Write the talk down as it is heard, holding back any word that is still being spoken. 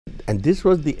And this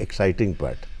was the exciting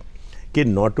part. That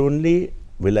not only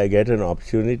will I get an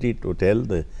opportunity to tell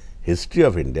the history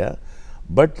of India,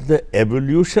 but the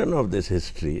evolution of this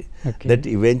history that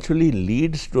eventually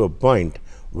leads to a point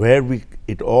where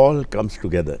it all comes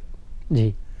together.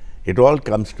 It all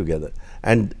comes together.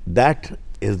 And that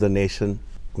is the nation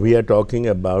we are talking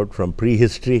about, from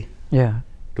prehistory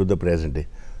to the present day.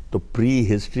 तो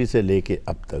prehistory से लेके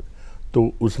अब तक तो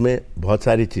उसमें बहुत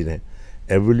सारी चीज़ें,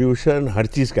 एवोल्यूशन हर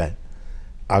चीज़ का है.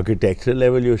 आर्किटेक्चरल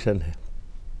एवोल्यूशन है,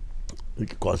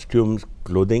 कॉस्ट्यूम्स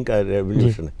क्लोथिंग का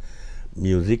एवोल्यूशन है,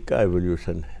 म्यूज़िक का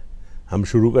एवोल्यूशन है. हम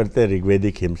शुरू करते हैं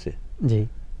ऋग्वेदिक हिम से,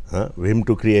 हाँ, हिम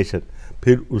टू क्रिएशन.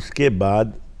 फिर उसके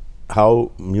बाद how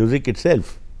music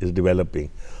itself is developing,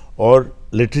 और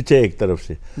लिटरेचर एक तरफ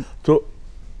से. तो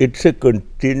it's a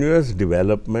continuous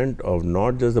development of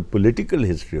not just the political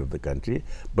history of the country,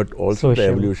 but also the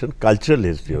evolution, cultural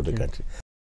history of the country.